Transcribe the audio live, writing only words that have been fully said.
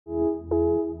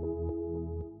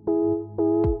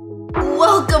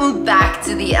Welcome back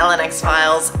to the LNX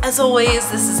Files. As always,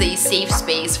 this is a safe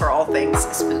space for all things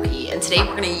spooky, and today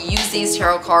we're going to use these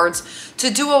tarot cards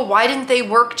to do a why didn't they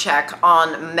work check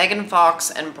on Megan Fox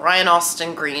and Brian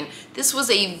Austin Green. This was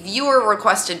a viewer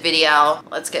requested video.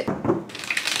 Let's get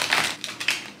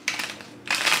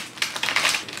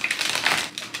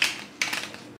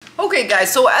Okay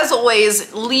guys, so as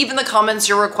always, leave in the comments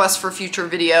your requests for future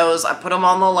videos. I put them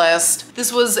on the list.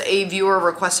 This was a viewer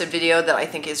requested video that I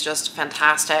think is just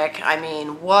fantastic. I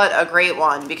mean, what a great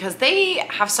one, because they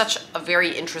have such a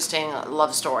very interesting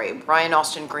love story, Brian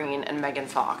Austin Green and Megan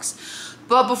Fox.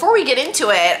 But before we get into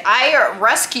it, I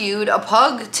rescued a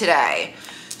pug today.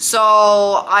 So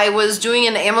I was doing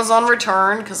an Amazon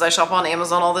return, because I shop on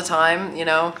Amazon all the time, you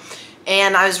know,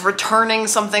 and I was returning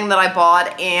something that I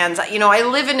bought, and you know, I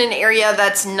live in an area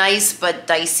that's nice but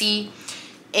dicey,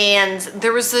 and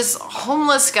there was this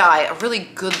homeless guy, a really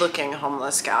good-looking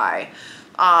homeless guy,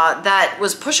 that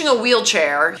was pushing a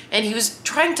wheelchair, and he was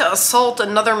trying to assault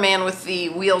another man with the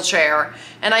wheelchair,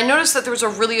 and I noticed that there was a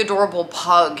really adorable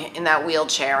pug in that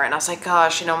wheelchair, and I was like,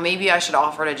 gosh, you know, maybe I should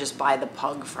offer to just buy the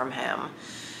pug from him.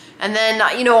 And then,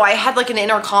 you know, I had like an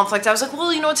inner conflict. I was like,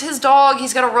 well, you know, it's his dog.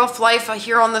 He's got a rough life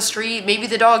here on the street. Maybe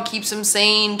the dog keeps him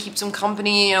sane, keeps him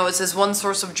company. You know, it's his one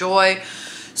source of joy.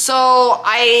 So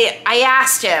I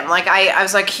asked him, like, I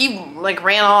was like, he like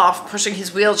ran off pushing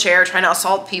his wheelchair, trying to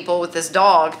assault people with this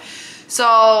dog. So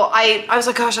I was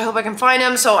like, gosh, I hope I can find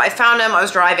him. So I found him. I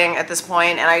was driving at this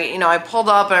point, and I pulled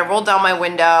up and I rolled down my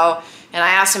window and I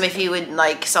asked him if he would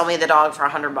like sell me the dog for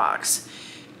 $100.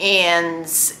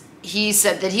 And he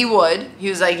said that he would. He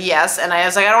was like, yes. And I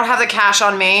was like, I don't have the cash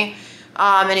on me.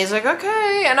 And he's like,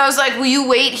 okay. And I was like, will you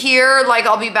wait here? Like,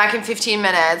 I'll be back in 15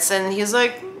 minutes. And he was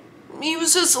like, well,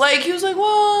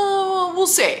 we'll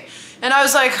see. And I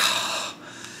was like,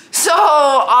 so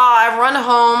I run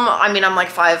home. I mean, I'm like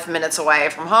 5 minutes away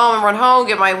from home. I run home,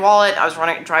 get my wallet. I was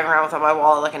driving around without my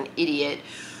wallet like an idiot.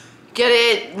 Get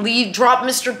it, leave, drop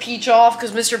Mr. Peach off,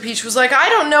 because Mr. Peach was like, I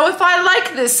don't know if I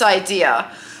like this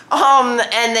idea.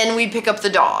 And then we pick up the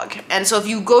dog. And so if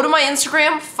you go to my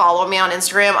Instagram, follow me on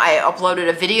Instagram. I uploaded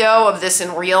a video of this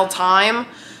in real time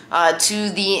to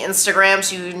the Instagram,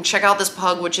 so you can check out this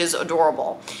pug, which is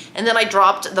adorable. And then I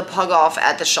dropped the pug off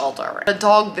at the shelter. A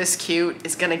dog this cute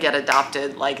is gonna get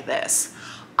adopted like this.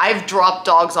 I've dropped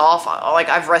dogs off, like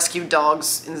I've rescued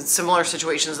dogs in similar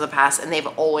situations in the past, and they've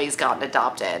always gotten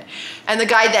adopted. And the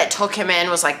guy that took him in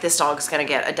was like, this dog's gonna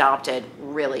get adopted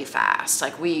really fast.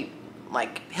 Like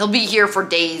he'll be here for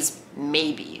days,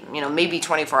 maybe, you know, maybe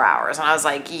 24 hours. And I was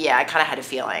like, yeah, I kind of had a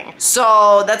feeling.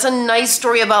 So that's a nice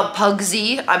story about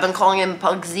Pugsy. I've been calling him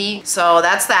Pugsy. So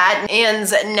that's that.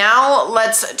 And now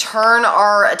let's turn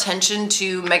our attention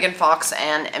to Megan Fox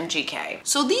and MGK.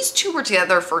 So these two were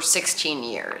together for 16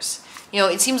 years. You know,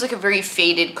 it seems like a very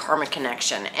faded karmic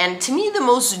connection. And to me, the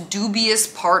most dubious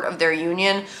part of their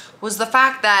union was the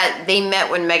fact that they met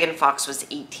when Megan Fox was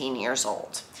 18 years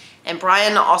old. And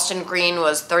Brian Austin Green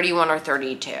was 31 or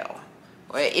 32.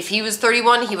 If he was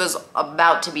 31, he was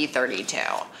about to be 32.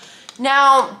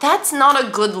 Now, that's not a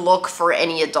good look for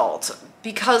any adult,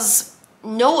 because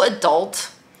no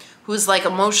adult who's like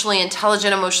emotionally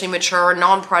intelligent, emotionally mature,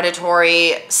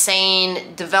 non-predatory,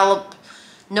 sane,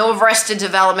 no arrested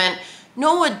development,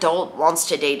 no adult wants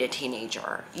to date a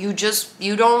teenager. You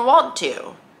don't want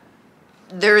to.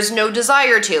 There's no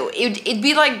desire to. It'd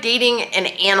be like dating an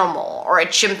animal or a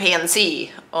chimpanzee.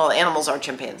 Well, animals are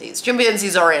chimpanzees.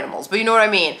 Chimpanzees are animals, but you know what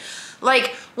I mean.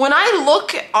 Like, when I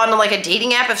look on like a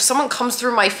dating app, if someone comes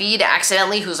through my feed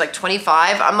accidentally who's like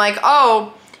 25, I'm like,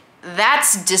 oh,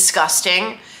 that's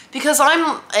disgusting, because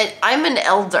I'm an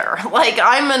elder. Like,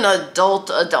 I'm an adult.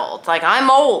 Like,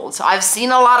 I'm old. I've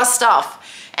seen a lot of stuff.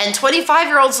 And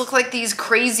 25-year-olds look like these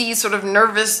crazy, sort of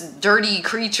nervous, dirty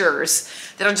creatures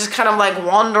that are just kind of like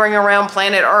wandering around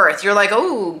planet Earth. You're like,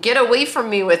 oh, get away from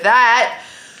me with that.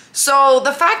 So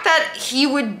the fact that he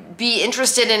would be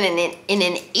interested in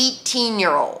an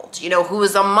 18-year-old, you know, who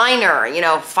was a minor, you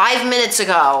know, 5 minutes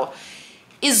ago,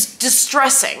 is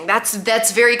distressing.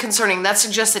 That's very concerning. That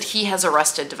suggests that he has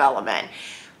arrested development.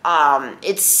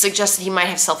 It suggests that he might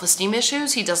have self-esteem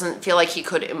issues. He doesn't feel like he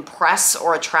could impress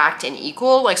or attract an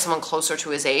equal, like someone closer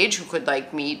to his age who could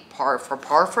like meet par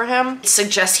for him. It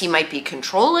suggests he might be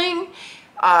controlling,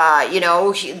 you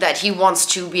know, that he wants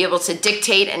to be able to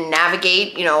dictate and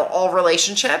navigate, you know, all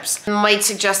relationships. It might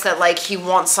suggest that like he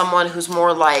wants someone who's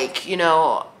more like, you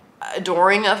know,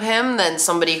 adoring of him than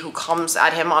somebody who comes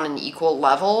at him on an equal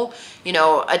level. You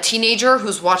know, a teenager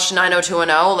who's watched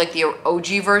 90210, like the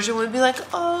OG version, would be like,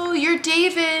 oh, you're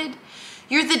David.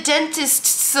 You're the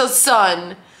dentist's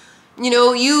son. You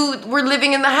know, you were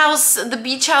living in the house, the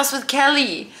beach house with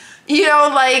Kelly. You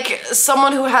know, like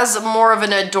someone who has more of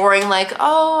an adoring, like,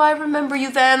 oh, I remember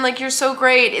you then, like, you're so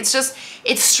great. It's just,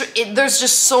 there's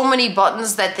just so many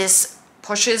buttons that this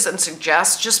pushes and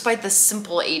suggests just by the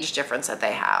simple age difference that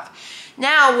they have.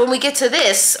 Now, when we get to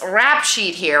this rap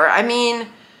sheet here, I mean,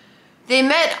 they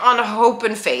met on hope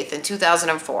and faith in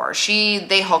 2004.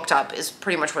 They hooked up is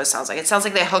pretty much what it sounds like. It sounds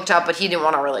like they hooked up, but he didn't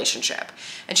want a relationship.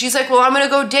 And she's like, well, I'm gonna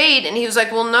go date. And he was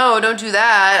like, well, no, don't do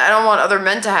that. I don't want other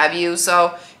men to have you.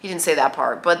 So he didn't say that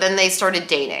part, but then they started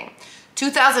dating.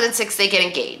 2006, they get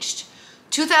engaged.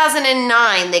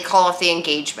 2009, they call off the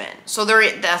engagement. So they're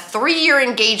a 3-year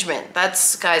engagement.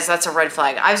 Guys, that's a red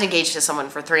flag. I was engaged to someone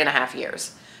for 3.5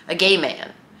 years, a gay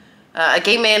man. A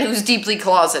gay man who's deeply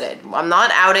closeted. I'm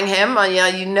not outing him.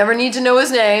 You never need to know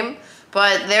his name,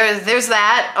 but there's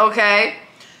that, okay?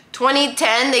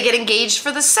 2010, they get engaged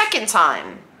for the second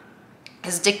time,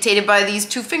 as dictated by these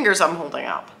 2 fingers I'm holding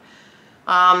up.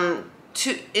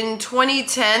 In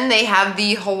 2010, they have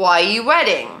the Hawaii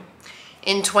wedding.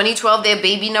 In 2012, they have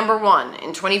baby number 1.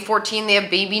 In 2014, they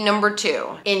have baby number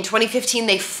 2. In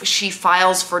 2015, she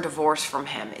files for divorce from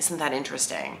him. Isn't that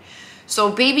interesting? So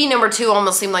baby number 2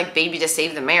 almost seemed like baby to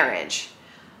save the marriage.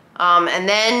 And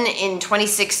then in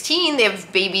 2016, they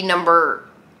have baby number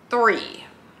 3.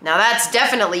 Now that's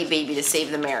definitely baby to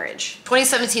save the marriage.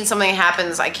 2017, something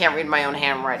happens, I can't read my own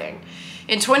handwriting.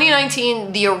 In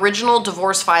 2019, the original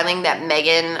divorce filing that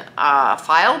Megan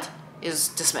filed is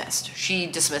dismissed. She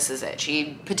dismisses it.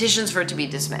 She petitions for it to be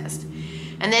dismissed.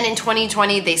 And then in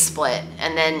 2020, they split.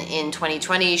 And then in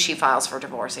 2020, she files for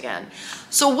divorce again.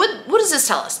 So what does this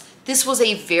tell us? This was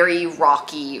a very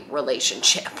rocky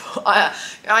relationship.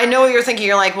 I know what you're thinking.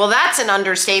 You're like, well, that's an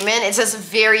understatement. It says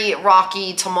very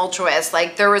rocky, tumultuous.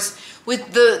 Like there was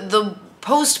with the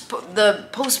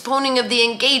postponing of the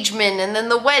engagement, and then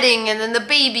the wedding, and then the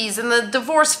babies, and the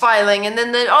divorce filing, and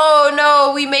then oh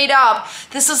no, we made up.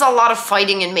 This is a lot of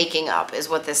fighting and making up is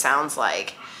what this sounds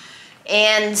like.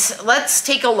 And let's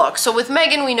take a look. So with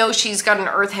Megan, we know she's got an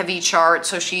earth-heavy chart.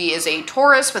 So she is a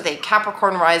Taurus with a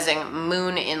Capricorn rising,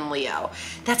 moon in Leo.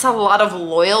 That's a lot of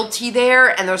loyalty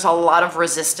there, and there's a lot of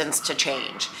resistance to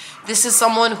change. This is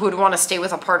someone who would want to stay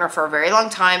with a partner for a very long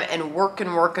time and work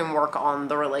and work and work on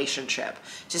the relationship.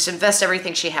 Just invest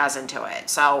everything she has into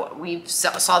it. So we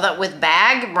saw that with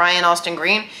Bag, Brian Austin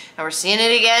Green, and we're seeing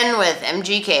it again with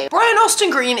MGK. Brian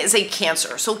Austin Green is a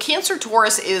Cancer. So Cancer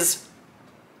Taurus is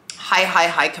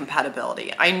high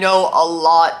compatibility. I know a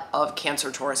lot of Cancer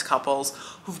Taurus couples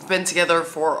who've been together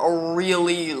for a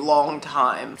really long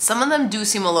time. Some of them do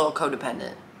seem a little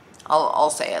codependent. I'll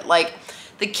say it. Like,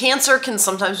 the Cancer can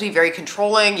sometimes be very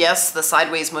controlling. Yes, the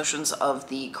sideways motions of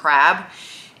the crab.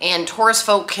 And Taurus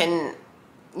folk can,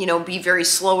 you know, be very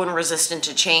slow and resistant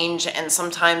to change. And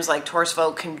sometimes, like, Taurus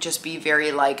folk can just be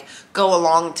very, like, go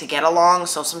along to get along.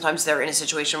 So sometimes they're in a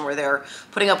situation where they're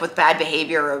putting up with bad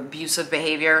behavior or abusive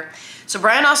behavior. So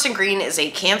Brian Austin Green is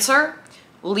a Cancer,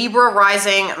 Libra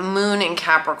rising, moon in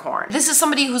Capricorn. This is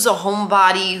somebody who's a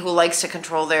homebody, who likes to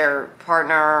control their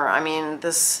partner. I mean,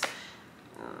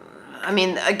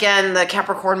 again, the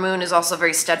Capricorn moon is also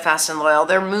very steadfast and loyal.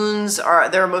 Their moons are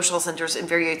their emotional centers in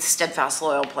very steadfast,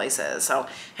 loyal places. So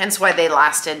hence why they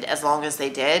lasted as long as they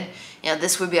did. You know,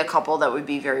 this would be a couple that would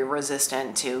be very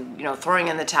resistant to, you know, throwing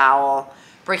in the towel,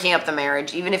 breaking up the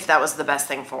marriage, even if that was the best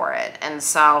thing for it. And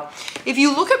so if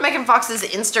you look at Megan Fox's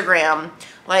Instagram,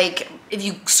 like if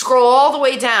you scroll all the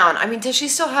way down, I mean, does she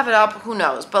still have it up? Who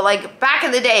knows? But like back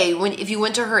in the day, if you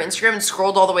went to her Instagram and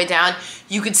scrolled all the way down,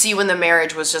 you could see when the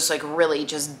marriage was just like really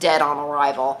just dead on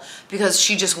arrival, because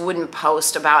she just wouldn't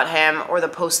post about him, or the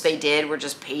posts they did were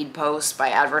just paid posts by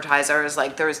advertisers.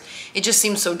 Like it just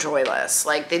seems so joyless.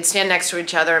 Like they'd stand next to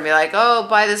each other and be like, oh,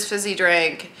 buy this fizzy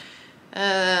drink.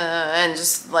 And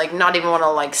just like not even want to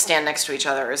like stand next to each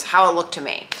other is how it looked to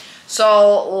me.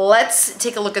 So let's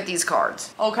take a look at these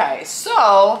cards. Okay,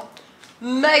 so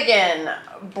Megan,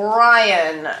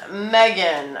 Brian,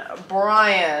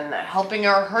 helping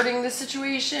or hurting the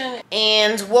situation.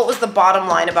 And what was the bottom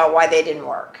line about why they didn't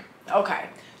work? Okay,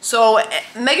 so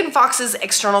Megan Fox's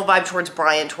external vibe towards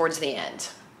Brian towards the end.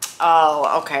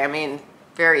 Oh, okay, I mean,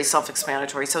 very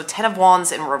self-explanatory. So 10 of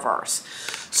Wands in reverse.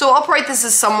 So upright, this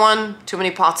is someone, too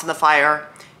many pots in the fire.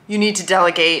 You need to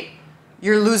delegate.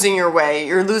 You're losing your way.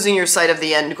 You're losing your sight of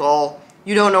the end goal.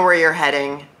 You don't know where you're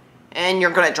heading, and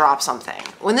you're gonna drop something.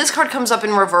 When this card comes up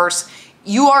in reverse,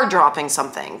 you are dropping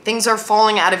something. Things are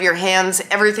falling out of your hands.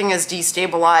 Everything is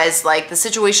destabilized. Like the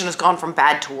situation has gone from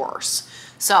bad to worse.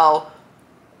 So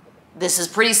this is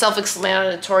pretty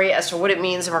self-explanatory as to what it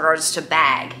means in regards to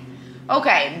Bag.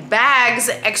 Okay, Bag's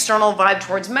external vibe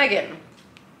towards Megan.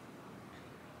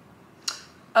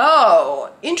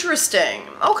 Oh, interesting.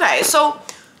 Okay, so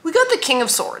we got the King of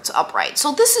Swords upright.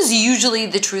 So this is usually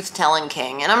the truth-telling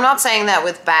king. And I'm not saying that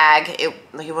with Bag,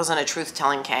 he wasn't a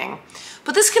truth-telling king.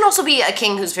 But this can also be a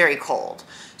king who's very cold.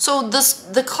 So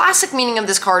the classic meaning of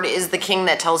this card is the king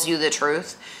that tells you the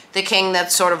truth. The king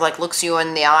that sort of like looks you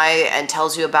in the eye and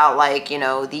tells you about, like, you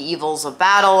know, the evils of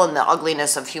battle and the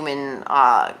ugliness of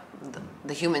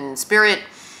the human spirit,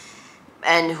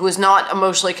 and who is not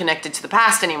emotionally connected to the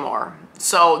past anymore.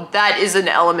 So that is an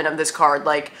element of this card.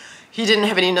 Like, he didn't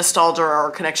have any nostalgia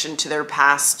or connection to their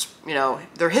past, you know,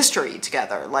 their history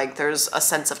together. Like, there's a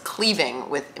sense of cleaving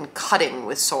with and cutting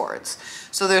with swords.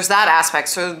 So there's that aspect.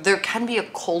 So there can be a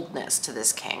coldness to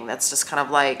this king that's just kind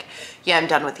of like, yeah, I'm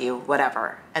done with you,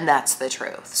 whatever. And that's the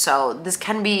truth. So this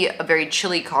can be a very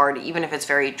chilly card, even if it's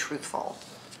very truthful.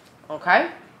 Okay?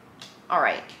 All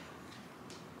right.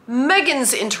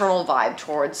 Megan's internal vibe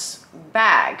towards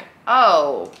Bag.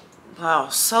 Oh, wow,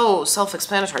 so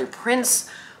self-explanatory. Prince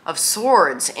of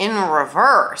Swords in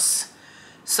reverse.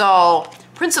 So,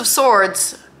 Prince of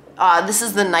Swords, this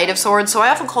is the Knight of Swords, so I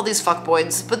often call these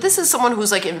fuckboys, but this is someone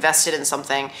who's like invested in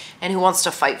something and who wants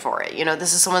to fight for it. You know,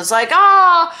 this is someone who's like,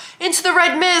 into the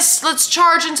red mist, let's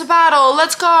charge into battle,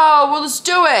 let's go, well, let's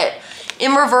do it.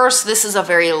 In reverse, this is a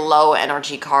very low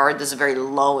energy card. This is a very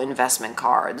low investment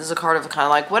card. This is a card of kind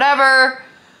of like, whatever,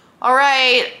 all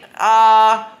right,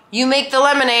 you make the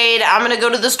lemonade, I'm gonna go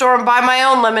to the store and buy my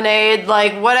own lemonade,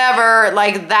 like, whatever.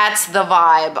 Like, that's the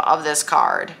vibe of this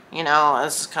card. You know,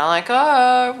 it's kind of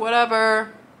like,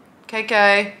 whatever,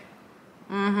 KK.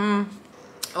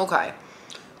 Okay,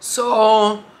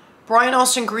 so Brian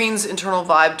Austin Green's internal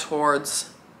vibe towards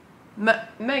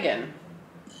Megan.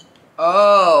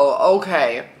 Oh,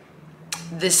 okay.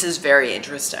 This is very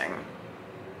interesting.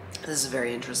 This is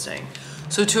very interesting.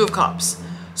 So, Two of Cups.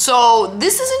 So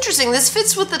this is interesting. This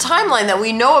fits with the timeline that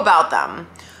we know about them.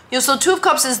 You know, so Two of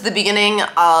Cups is the beginning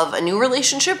of a new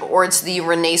relationship, or it's the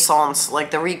renaissance,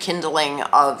 like the rekindling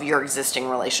of your existing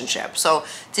relationship. So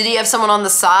did he have someone on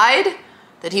the side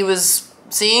that he was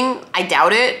seeing? I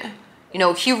doubt it. You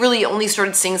know, he really only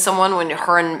started seeing someone when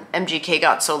her and MGK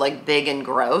got so like big and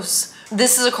gross.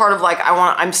 This is a card of like,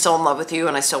 I'm still in love with you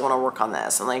and I still want to work on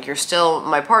this. And like, you're still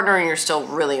my partner and you're still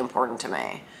really important to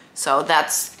me. So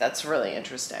that's really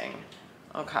interesting.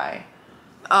 Okay.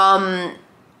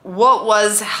 What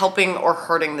was helping or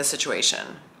hurting the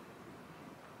situation?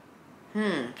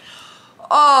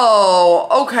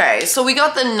 Oh, okay. So we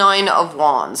got the Nine of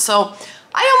Wands. So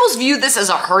I almost view this as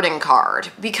a hurting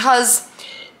card because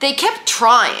they kept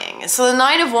trying. So the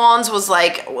Nine of Wands was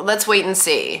like, let's wait and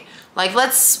see. Like,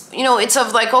 let's, you know, it's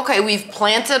of like, okay, we've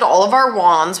planted all of our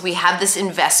wands. We have this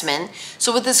investment.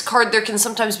 So with this card, there can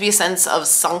sometimes be a sense of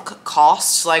sunk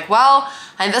costs. Like, well,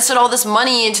 I invested all this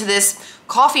money into this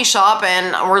coffee shop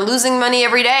and we're losing money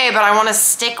every day, but I want to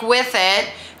stick with it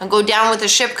and go down with the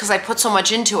ship because I put so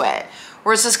much into it.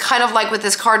 Whereas it's kind of like with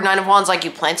this card, Nine of Wands, like you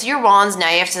planted your wands,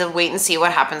 now you have to wait and see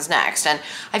what happens next. And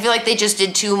I feel like they just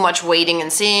did too much waiting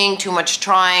and seeing, too much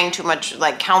trying, too much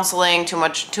like counseling,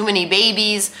 too many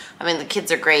babies. I mean, the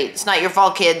kids are great. It's not your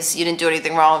fault, kids. You didn't do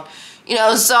anything wrong. You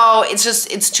know, so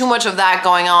it's too much of that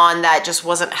going on that just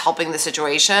wasn't helping the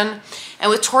situation. And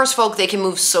with Taurus folk, they can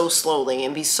move so slowly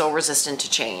and be so resistant to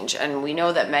change. And we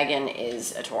know that Megan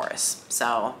is a Taurus,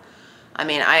 so... I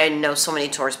mean, I know so many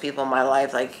Taurus people in my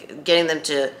life, like getting them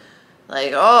to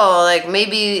like, oh, like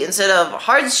maybe instead of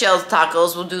hard shell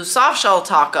tacos, we'll do soft shell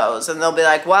tacos. And they'll be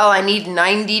like, well, I need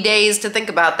 90 days to think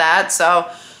about that. So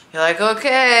you're like,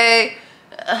 okay.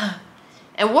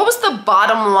 And what was the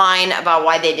bottom line about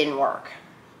why they didn't work?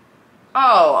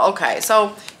 Oh, okay.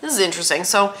 So this is interesting.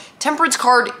 So Temperance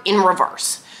card in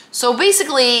reverse. So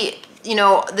basically, you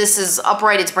know, this is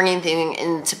upright. It's bringing things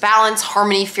into balance,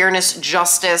 harmony, fairness,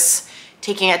 justice,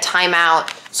 taking a time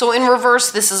out. So in reverse,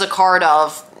 this is a card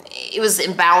of, it was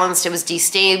imbalanced, it was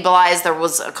destabilized, there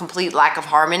was a complete lack of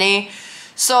harmony.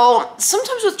 So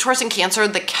sometimes with Taurus and Cancer,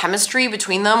 the chemistry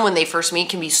between them when they first meet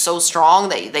can be so strong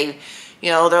that they you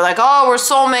know, they're like, oh, we're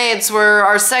soulmates,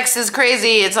 our sex is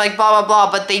crazy, it's like blah, blah,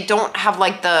 blah, but they don't have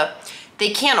like they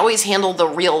can't always handle the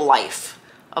real life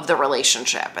of the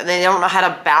relationship. And they don't know how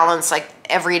to balance like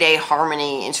everyday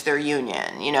harmony into their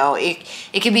union, you know? It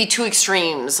can be two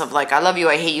extremes of like, I love you,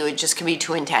 I hate you, it just can be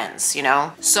too intense, you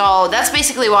know? So that's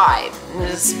basically why.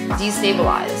 It's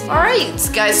destabilized. All right,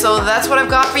 guys, so that's what I've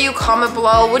got for you. Comment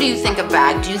below, what do you think of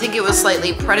Bag? Do you think it was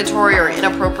slightly predatory or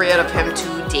inappropriate of him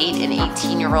to date an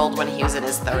 18-year-old when he was in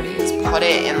his 30s? Put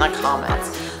it in the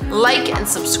comments. Like and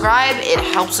subscribe, it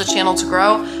helps the channel to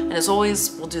grow. And as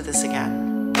always, we'll do this again.